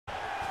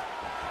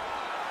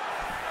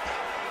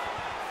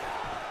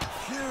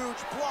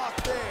Huge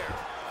block there.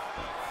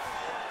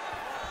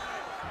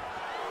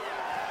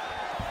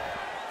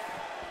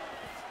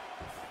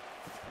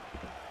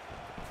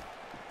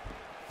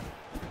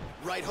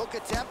 Right hook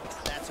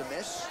attempt, that's a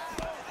miss.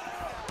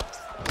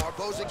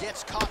 Barboza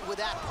gets caught with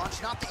that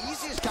punch. Not the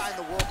easiest guy in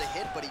the world to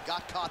hit, but he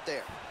got caught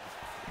there.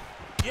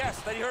 Yes,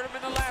 that he hurt him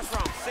in the last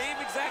round. Same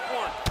exact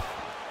one.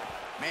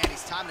 Man,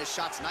 he's timing his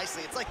shots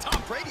nicely. It's like Tom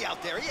Brady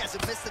out there. He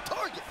hasn't missed the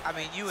target. I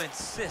mean, you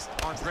insist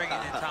on bringing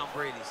in Tom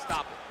Brady.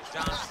 Stop it.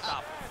 John,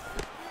 stop it.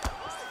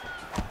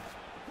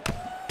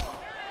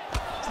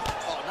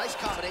 Oh, nice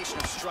combination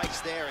of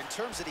strikes there. In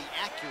terms of the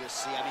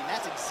accuracy, I mean,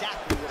 that's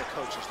exactly what a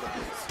coach is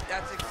looking for.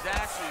 That's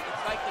exactly.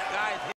 It's like the guys